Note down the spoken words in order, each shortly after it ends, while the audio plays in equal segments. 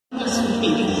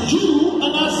defeated you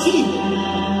and I see you.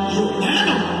 You're an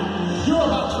animal. You're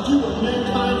about to do what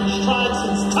mankind has tried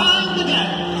since time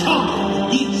began. Conquer the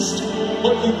beast.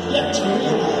 What you've yet to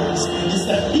realize is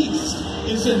that beast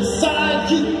is inside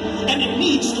you, and it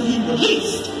needs to be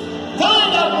released.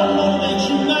 Find out what motivates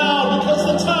you now, because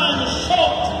the time is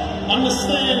short.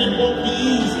 Understand it won't be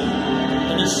easy,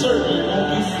 and it certainly won't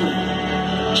be free.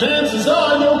 Chances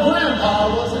are your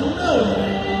grandpa wasn't a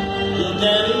millionaire. Your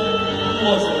daddy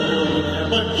wasn't a millionaire,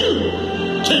 but you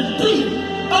can be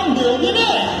a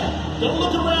millionaire. Don't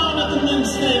look around at the men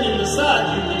standing beside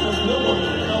you, because no one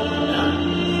can help you now.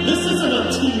 This isn't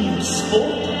a team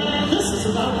sport. This is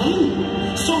about you.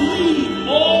 So leave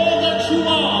all that you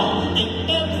are and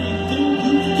everything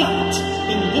you've got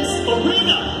in this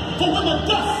arena. For when the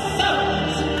dust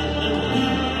settles, there will be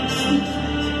excuses.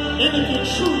 And if you're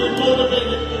truly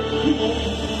motivated, you won't.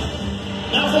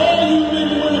 Now for all you men,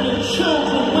 women, and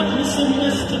children witnessing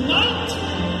this tonight,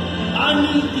 I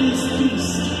need these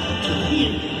beasts to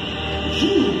hear you.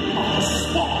 You are a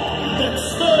spark that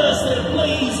stirs their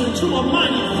blaze into a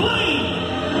mighty flame.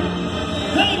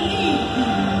 They need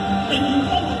you, and you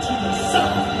owe it to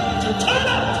yourself to turn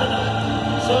up tonight.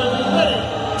 So if you're ready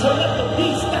to let the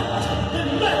beast out, then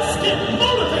let's get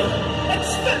motivated.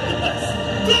 Expect the best.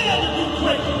 Dare to be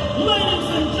great. Ladies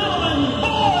and gentlemen,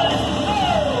 boys and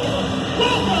girls,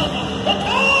 welcome the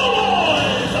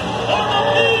Cowboys on the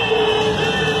PBR!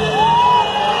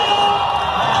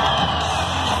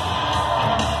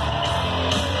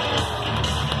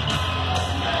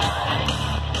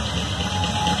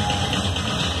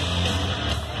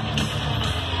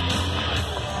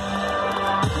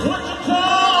 Wichita,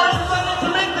 are you ready to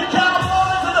meet the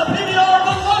Cowboys of the PBR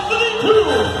Velocity 2?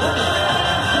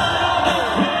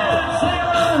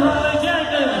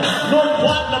 North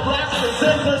Platte, Nebraska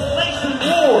sends us Mason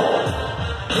Ward.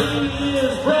 He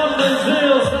is from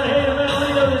Brazil, Sahara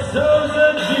Melito de Souza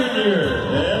Jr.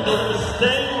 And we're going to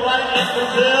stay right in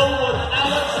Brazil with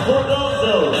Alex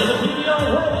Cardozo. And the PBR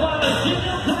World Finals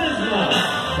Junior Charisma.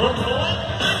 From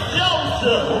Columbus,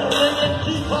 Georgia, we're bringing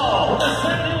G-Paul. From the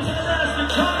St. Louis, Nebraska,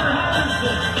 Connor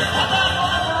Harrison. How about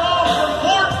overall from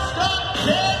Fort Scott,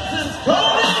 Kansas,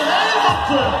 Cody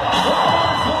Hamilton.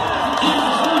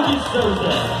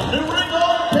 New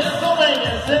Ringo,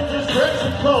 Pennsylvania, sends us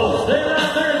Gretchen Cole. Stay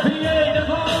right there in PA,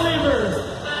 Devon Weaver.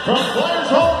 From Players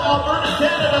Home, Alberta,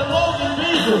 Canada, Logan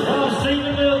Beaver. From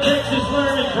Stephenville, Texas,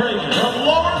 Larry Craig. From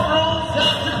Lawrence Rome,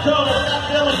 South Dakota, we got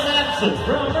Billy Madsen.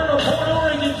 From Myrtle, Port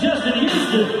Oregon, Justin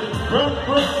Houston. From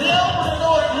Brazil, we're going to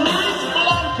go with Luis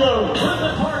Blanco. From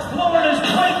the Park, Florida's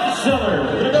Clayton Seller.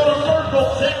 We're going to go to Merkel,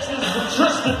 Texas, for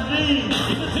Tristan Dean.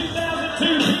 He's the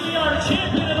 2002 PBR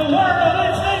champion of the world. We're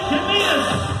going to stay in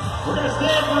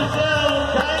Brazil,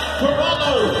 Kyle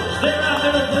Corrado. Stay out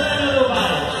there in Fernando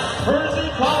Valle. Jersey,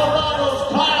 Colorado's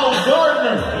Kyle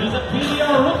Gardner. He's a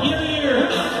PBR Rookie of the Year,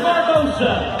 Lucas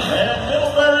Barbosa. And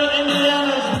Middlebury,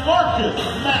 Indiana's Marcus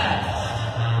Max.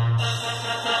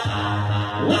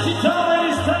 Wichita,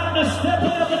 it's time to step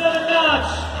it up another notch.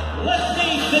 Let's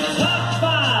meet the top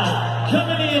 5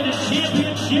 coming into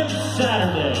Championship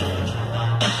Saturday.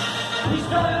 We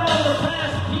started all the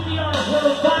past PBR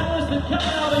World Finalists that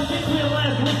coming out in big win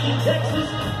last week in Texas.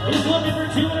 He's looking for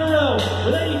 2 in a row.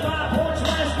 With 85 points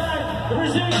last night, the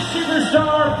Brazilian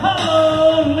superstar,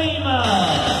 Paulo Lima.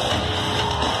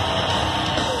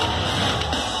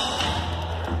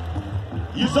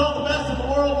 You saw the best in the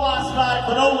world last night,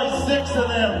 but only 6 of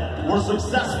them were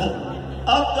successful.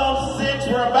 Of those 6,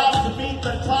 we're about to meet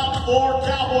the top 4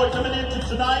 Cowboy coming into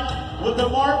tonight with a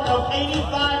mark of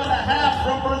 85.5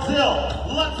 from Brazil.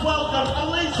 Let's welcome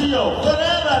Alicio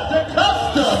Pereira da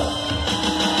Costa.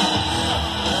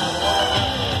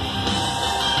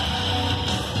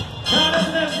 Got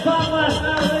in that spot last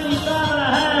night with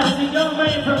 85.5. The young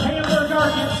man from Hamburg,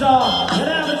 Arkansas. It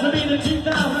happens to be the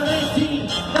 2018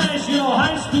 National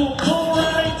High School Bull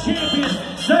Riding Champion.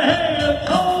 Say hey to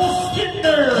Cole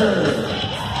Skidner.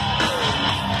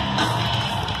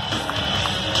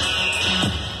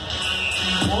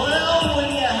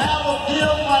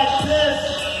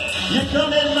 You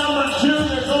come in number 2,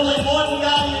 there's only one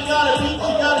guy you gotta beat, you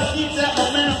gotta keep that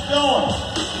momentum going.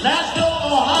 Nashville,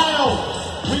 Ohio,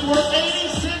 we were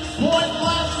 86 points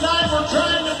last night, we're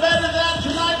trying to better that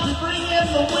tonight to bring in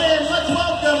the win. Let's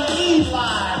welcome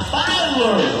Eli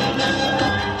Byler.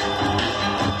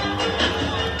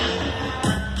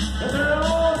 And they're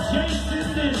all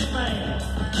chasing this man.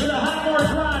 With a high horse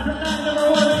ride from night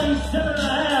number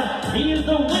 187.5, he is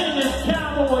the winningest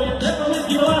Cowboy in Pepper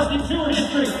Whiskey Velocity Tour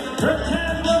history. From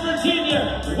Tazewell,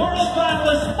 Virginia, World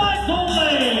Finalist Michael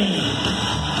Lane.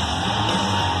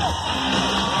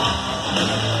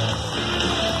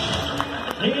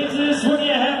 Means this when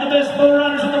you have the best bull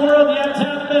riders in the world, you have to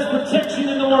have the best protection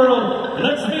in the world.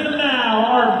 Let's meet them now,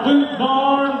 our Boot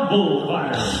Barn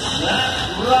Bullfighters.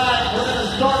 That's right. We're going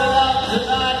to start it out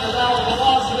tonight with our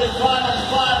Velocity Finals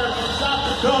fighter from South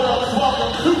Dakota. Let's welcome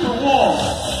Cooper Wall.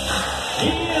 He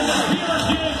is a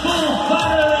Puritan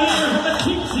Bullfighter of the Year from the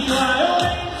Teensy,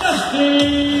 Wyoming,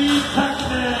 Dusty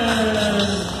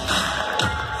Paxton.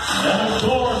 And of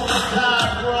course, the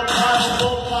Tide World Title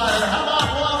Bullfighter. How about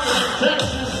welcoming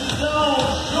Texas' own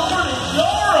Shorty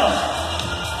Durham?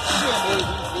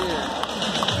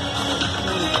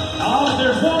 Oh,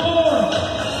 there's one more.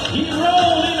 He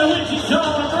rolled into Wichita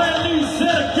on a brand new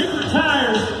set of Cooper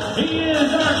tires. He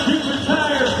is our Cooper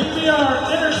Tire PBR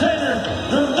entertainer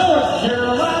from North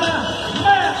Carolina,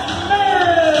 Matt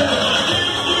Merritt.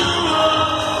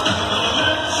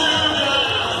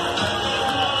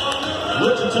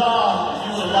 Wichita, if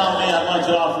you would allow me, I'd like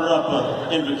to offer up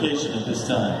an invocation at this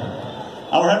time.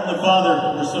 Our Heavenly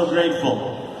Father, we're so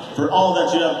grateful for all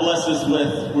that you have blessed us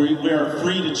with. We are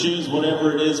free to choose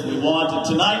whatever it is we want. And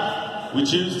tonight, we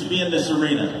choose to be in this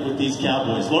arena with these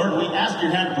Cowboys. Lord, we ask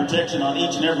your hand of protection on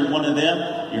each and every one of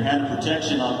them, your hand of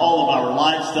protection on all of our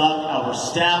livestock, our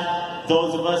staff,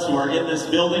 those of us who are in this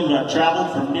building who have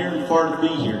traveled from near and far to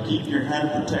be here. Keep your hand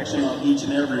of protection on each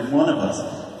and every one of us.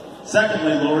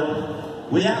 Secondly, Lord,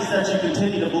 we ask that you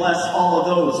continue to bless all of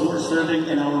those who are serving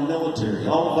in our military,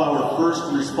 all of our first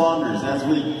responders as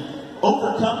we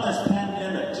overcome this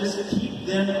pandemic. Just keep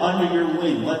them under your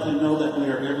wing. Let them know that we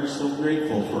are ever so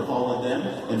grateful for all of them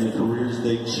and the careers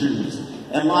they choose.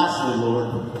 And lastly,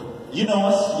 Lord, you know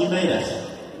us, you made us.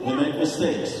 We make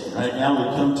mistakes. Right now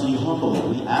we come to you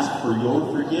humbly. We ask for your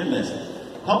forgiveness.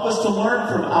 Help us to learn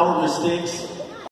from our mistakes